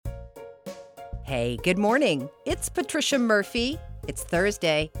Hey, good morning. It's Patricia Murphy. It's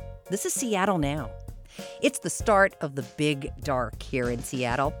Thursday. This is Seattle Now. It's the start of the big dark here in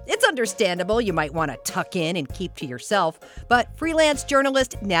Seattle. It's understandable you might want to tuck in and keep to yourself, but freelance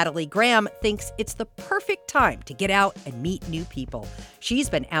journalist Natalie Graham thinks it's the perfect time to get out and meet new people. She's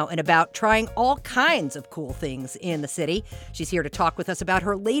been out and about trying all kinds of cool things in the city. She's here to talk with us about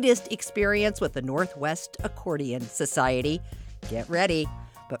her latest experience with the Northwest Accordion Society. Get ready.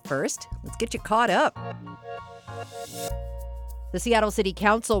 But first, let's get you caught up. The Seattle City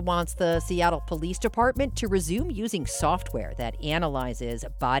Council wants the Seattle Police Department to resume using software that analyzes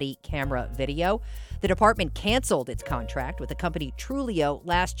body camera video. The department canceled its contract with the company Trulio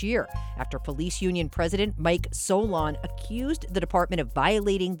last year after police union president Mike Solon accused the department of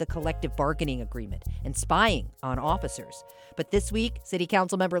violating the collective bargaining agreement and spying on officers. But this week, City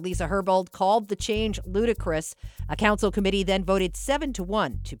Council member Lisa Herbold called the change ludicrous. A council committee then voted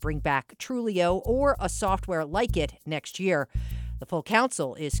 7-1 to bring back Trulio or a software like it next year. The full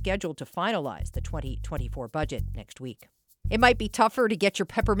council is scheduled to finalize the 2024 budget next week. It might be tougher to get your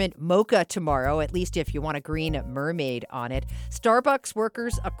peppermint mocha tomorrow, at least if you want a green mermaid on it. Starbucks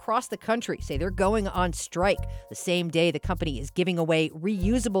workers across the country say they're going on strike the same day the company is giving away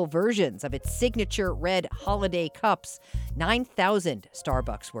reusable versions of its signature red holiday cups. 9,000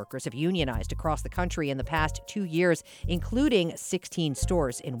 Starbucks workers have unionized across the country in the past 2 years, including 16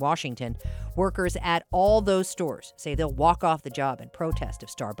 stores in Washington. Workers at all those stores say they'll walk off the job in protest of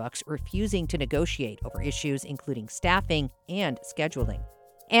Starbucks refusing to negotiate over issues including staffing and scheduling.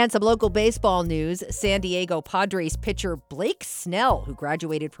 And some local baseball news. San Diego Padres pitcher Blake Snell, who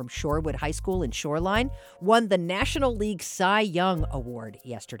graduated from Shorewood High School in Shoreline, won the National League Cy Young Award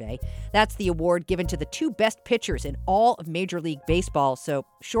yesterday. That's the award given to the two best pitchers in all of Major League Baseball, so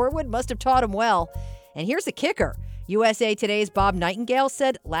Shorewood must have taught him well. And here's the kicker. USA Today's Bob Nightingale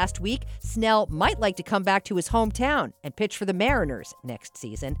said last week Snell might like to come back to his hometown and pitch for the Mariners next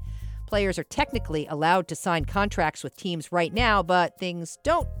season. Players are technically allowed to sign contracts with teams right now, but things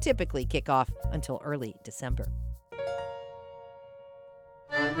don't typically kick off until early December.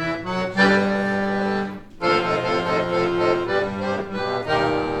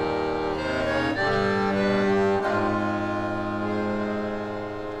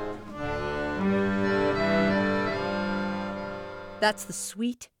 That's the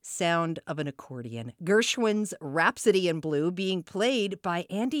sweet sound of an accordion. Gershwin's Rhapsody in Blue being played by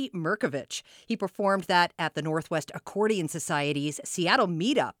Andy Merkovich. He performed that at the Northwest Accordion Society's Seattle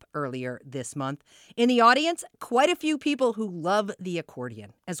meetup earlier this month. In the audience, quite a few people who love the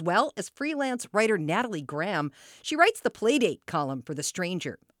accordion, as well as freelance writer Natalie Graham. She writes the Playdate column for The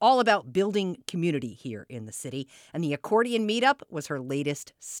Stranger, all about building community here in the city, and the accordion meetup was her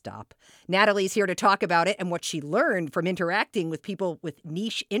latest stop. Natalie's here to talk about it and what she learned from interacting with people with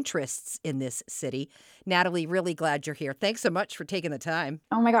niche interests in this city. Natalie, really glad you're here. Thanks so much for taking the time.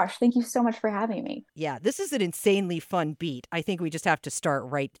 Oh my gosh, thank you so much for having me. Yeah, this is an insanely fun beat. I think we just have to start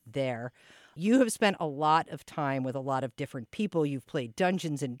right there. You have spent a lot of time with a lot of different people. You've played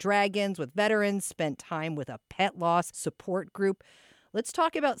Dungeons and Dragons with veterans, spent time with a pet loss support group. Let's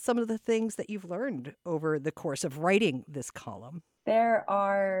talk about some of the things that you've learned over the course of writing this column. There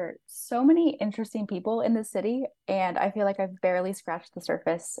are so many interesting people in the city, and I feel like I've barely scratched the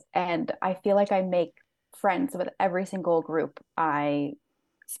surface. And I feel like I make friends with every single group I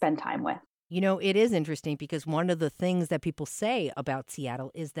spend time with. You know, it is interesting because one of the things that people say about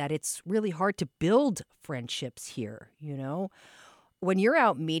Seattle is that it's really hard to build friendships here, you know? When you're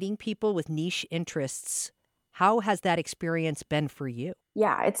out meeting people with niche interests, how has that experience been for you?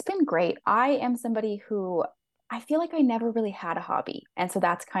 Yeah, it's been great. I am somebody who I feel like I never really had a hobby. And so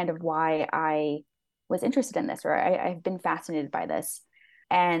that's kind of why I was interested in this, or I've been fascinated by this.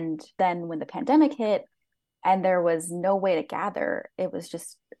 And then when the pandemic hit and there was no way to gather, it was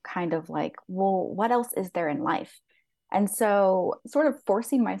just kind of like, well, what else is there in life? And so sort of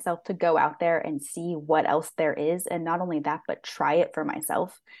forcing myself to go out there and see what else there is. And not only that, but try it for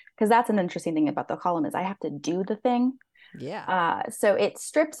myself. Because that's an interesting thing about the column is I have to do the thing. Yeah. So it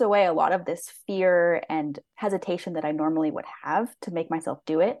strips away a lot of this fear and hesitation that I normally would have to make myself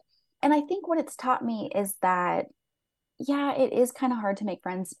do it. And I think what it's taught me is that, yeah, it is kind of hard to make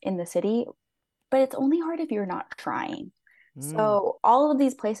friends in the city, but it's only hard if you're not trying. So all of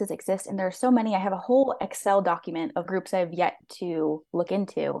these places exist, and there are so many. I have a whole Excel document of groups I've yet to look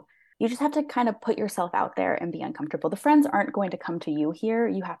into. You just have to kind of put yourself out there and be uncomfortable. The friends aren't going to come to you here.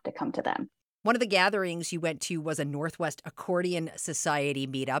 You have to come to them. One of the gatherings you went to was a Northwest Accordion Society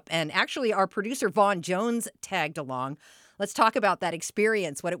meetup, and actually our producer Vaughn Jones tagged along. Let's talk about that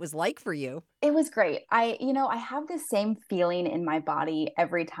experience, what it was like for you. It was great. I have this same feeling in my body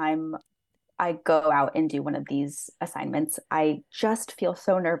every time I go out and do one of these assignments, I just feel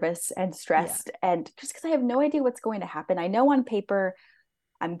so nervous and Yeah. stressed. And just because I have no idea what's going to happen, I know on paper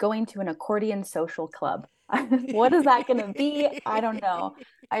I'm going to an accordion social club. What is that going to be? I don't know.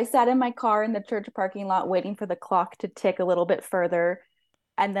 I sat in my car in the church parking lot waiting for the clock to tick a little bit further.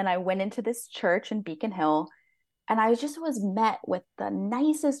 And then I went into this church in Beacon Hill, and I just was met with the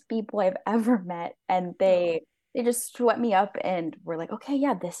nicest people I've ever met. And Oh. they just swept me up and were like, okay,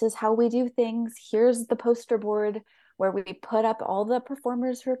 yeah, this is how we do things. Here's the poster board where we put up all the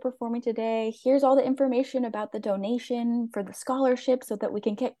performers who are performing today. Here's all the information about the donation for the scholarship so that we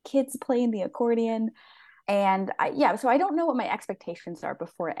can get kids playing the accordion. And yeah, so I don't know what my expectations are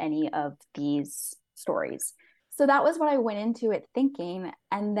before any of these stories. So that was what I went into it thinking.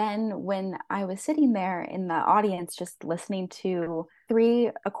 And then when I was sitting there in the audience, just listening to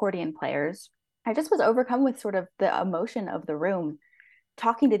three accordion players, I just was overcome with sort of the emotion of the room.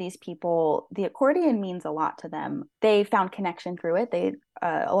 Talking to these people, the accordion means a lot to them. They found connection through it.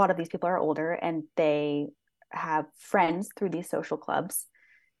 A lot of these people are older, and they have friends through these social clubs.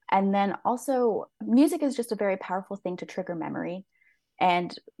 And then also, music is just a very powerful thing to trigger memory.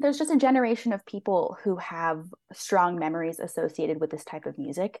 And there's just a generation of people who have strong memories associated with this type of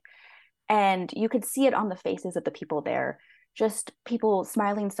music. And you could see it on the faces of the people there, just people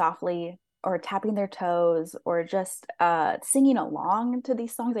smiling softly or tapping their toes or just singing along to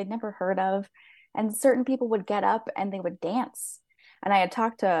these songs I'd never heard of. And certain people would get up and they would dance. And I had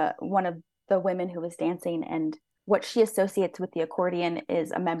talked to one of the women who was dancing, and what she associates with the accordion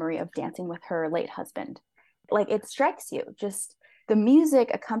is a memory of dancing with her late husband. Like, it strikes you, just the music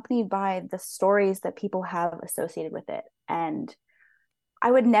accompanied by the stories that people have associated with it. And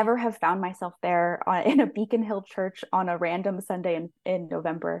I would never have found myself there in a Beacon Hill church on a random Sunday in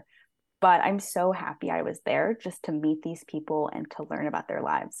November. But I'm so happy I was there just to meet these people and to learn about their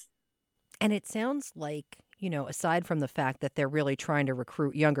lives. And it sounds like, aside from the fact that they're really trying to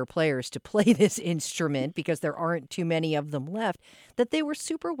recruit younger players to play this instrument because there aren't too many of them left, that they were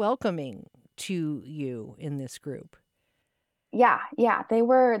super welcoming to you in this group. Yeah, they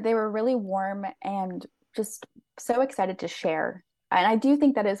were really warm and just so excited to share. And I do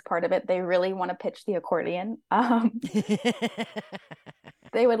think that is part of it. They really want to pitch the accordion.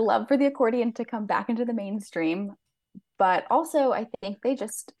 They would love for the accordion to come back into the mainstream, but also I think they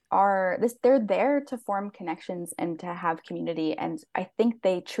just are this they're there to form connections and to have community, and I think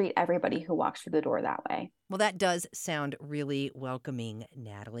they treat everybody who walks through the door that way. Well, that does sound really welcoming,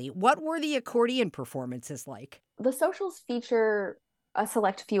 Natalie. What were the accordion performances like? The socials feature a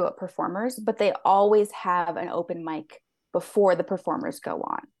select few performers, but they always have an open mic before the performers go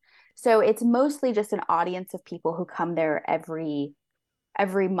on. So it's mostly just an audience of people who come there every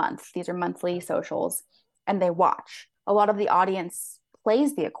month. These are monthly socials, and they watch. A lot of the audience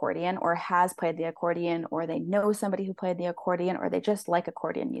plays the accordion or has played the accordion, or they know somebody who played the accordion, or they just like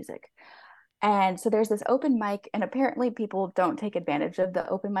accordion music. And so there's this open mic, and apparently people don't take advantage of the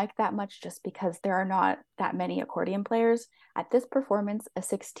open mic that much just because there are not that many accordion players. At this performance, a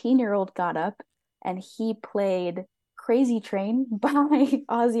 16-year-old got up and he played Crazy Train by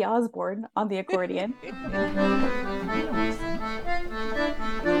Ozzy Osbourne on the accordion.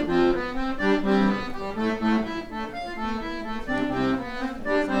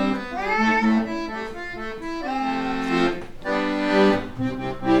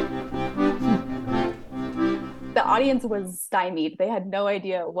 The audience was stymied. They had no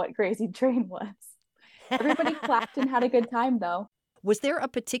idea what Crazy Train was. Everybody clapped and had a good time, though. Was there a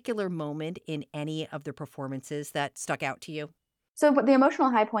particular moment in any of the performances that stuck out to you? So the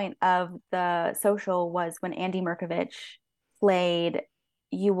emotional high point of the social was when Andy Merkovich played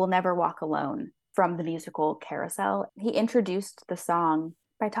You Will Never Walk Alone from the musical Carousel. He introduced the song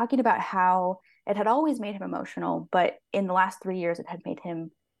by talking about how it had always made him emotional, but in the last 3 years, it had made him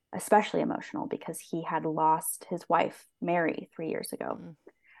especially emotional because he had lost his wife, Mary, 3 years ago. Mm.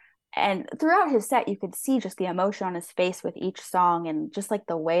 And throughout his set, you could see just the emotion on his face with each song, and just like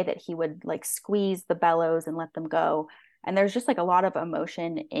the way that he would like squeeze the bellows and let them go. And there's just like a lot of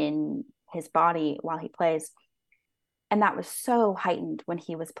emotion in his body while he plays. And that was so heightened when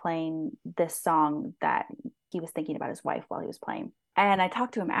he was playing this song that he was thinking about his wife while he was playing. And I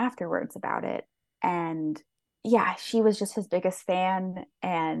talked to him afterwards about it. And yeah, she was just his biggest fan.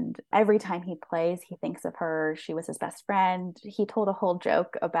 And every time he plays, he thinks of her. She was his best friend. He told a whole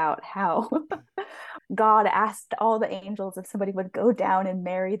joke about how God asked all the angels if somebody would go down and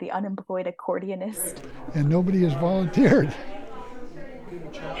marry the unemployed accordionist. And nobody has volunteered.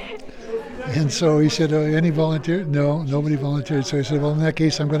 And so he said, any volunteer? No, nobody volunteered. So he said, well, in that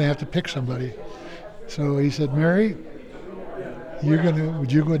case, I'm going to have to pick somebody. So he said, Mary,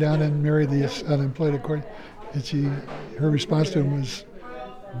 would you go down and marry this unemployed accordion? And her response to him was,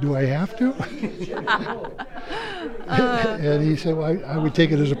 do I have to? And he said, well, I would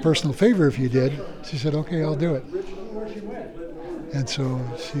take it as a personal favor if you did. She said, okay, I'll do it. And so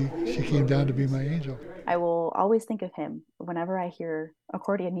she came down to be my angel. I will always think of him whenever I hear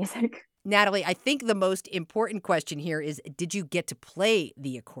accordion music. Natalie, I think the most important question here is, did you get to play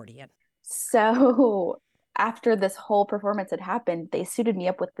the accordion? So after this whole performance had happened, they suited me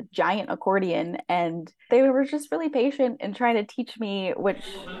up with the giant accordion, and they were just really patient in trying to teach me which...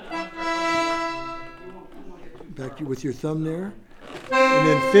 Back with your thumb there. And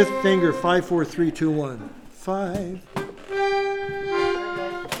then fifth finger, 5, 4, 3, 2, 1. 5.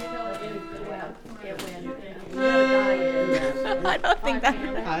 I don't think that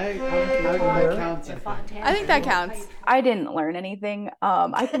counts. I think that counts. I didn't learn anything.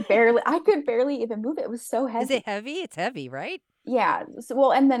 I could barely even move it. It was so heavy. Is it heavy? It's heavy, right? Yeah. So,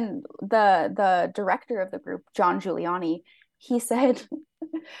 well, and then the director of the group, John Giuliani, he said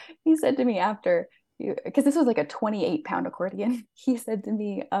to me after, because this was like a 28-pound accordion, he said to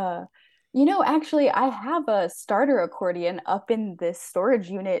me, actually, I have a starter accordion up in this storage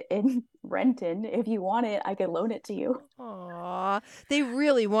unit in Renton. If you want it, I could loan it to you. Aw, they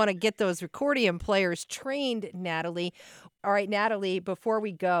really want to get those accordion players trained, Natalie. All right, Natalie, before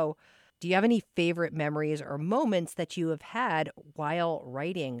we go, do you have any favorite memories or moments that you have had while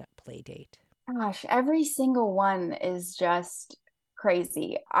writing Playdate? Gosh, every single one is just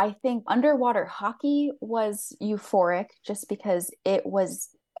crazy. I think underwater hockey was euphoric just because it was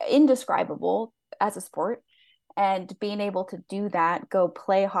indescribable as a sport, and being able to do that, go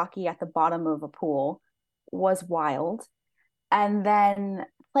play hockey at the bottom of a pool, was wild. And then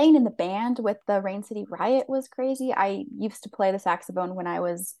playing in the band with the Rain City Riot was crazy. I used to play the saxophone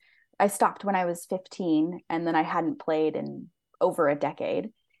I stopped when I was 15, and then I hadn't played in over a decade.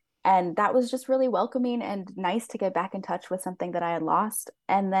 And that was just really welcoming and nice to get back in touch with something that I had lost.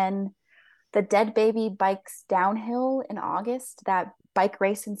 And then the Dead Baby Bikes Downhill in August, that bike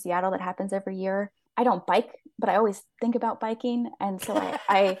race in Seattle that happens every year. I don't bike, but I always think about biking. And so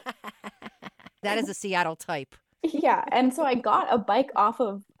I That is a Seattle type. Yeah. And so I got a bike off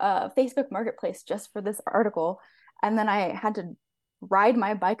of Facebook Marketplace just for this article. And then I had to ride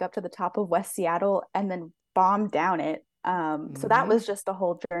my bike up to the top of West Seattle and then bomb down it. So that was just the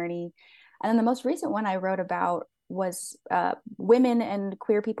whole journey. And then the most recent one I wrote about was women and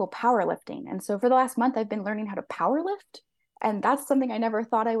queer people powerlifting. And so for the last month, I've been learning how to powerlift. And that's something I never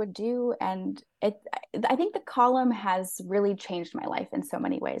thought I would do. And I think the column has really changed my life in so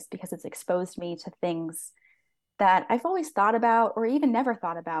many ways because it's exposed me to things that I've always thought about or even never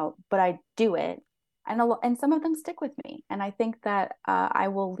thought about, but I do it. And some of them stick with me. And I think that I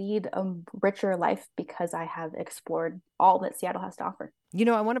will lead a richer life because I have explored all that Seattle has to offer. You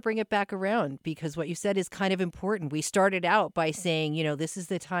know, I want to bring it back around because what you said is kind of important. We started out by saying, this is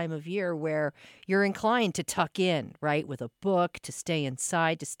the time of year where you're inclined to tuck in, right? With a book, to stay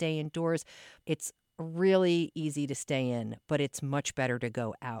inside, to stay indoors. It's really easy to stay in, but it's much better to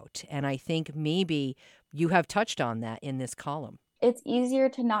go out. And I think maybe you have touched on that in this column. It's easier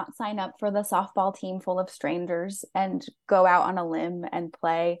to not sign up for the softball team full of strangers and go out on a limb and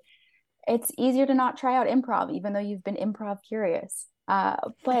play. It's easier to not try out improv, even though you've been improv curious.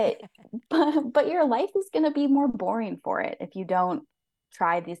 But your life is going to be more boring for it if you don't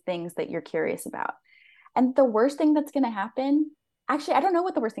try these things that you're curious about. And the worst thing that's going to happen, actually, I don't know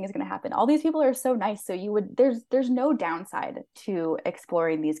what the worst thing is going to happen. All these people are so nice. So there's no downside to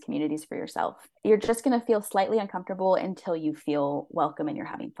exploring these communities for yourself. You're just going to feel slightly uncomfortable until you feel welcome and you're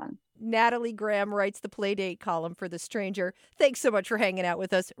having fun. Natalie Graham writes the Playdate column for The Stranger. Thanks so much for hanging out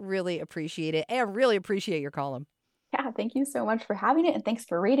with us. Really appreciate it. And really appreciate your column. Yeah, thank you so much for having it. And thanks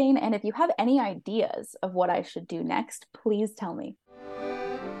for reading. And if you have any ideas of what I should do next, please tell me.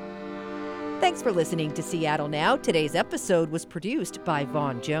 Thanks for listening to Seattle Now. Today's episode was produced by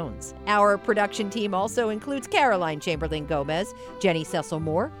Vaughn Jones. Our production team also includes Caroline Chamberlain-Gomez, Jenny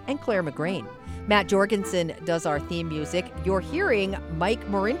Cecil-Moore, and Claire McGrain. Matt Jorgensen does our theme music. You're hearing Mike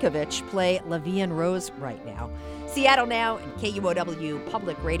Marinkovich play La Vie en Rose right now. Seattle Now and KUOW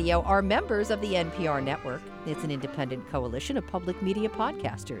Public Radio are members of the NPR network. It's an independent coalition of public media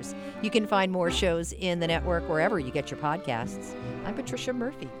podcasters. You can find more shows in the network wherever you get your podcasts. I'm Patricia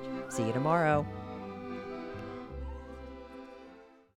Murphy. See you tomorrow.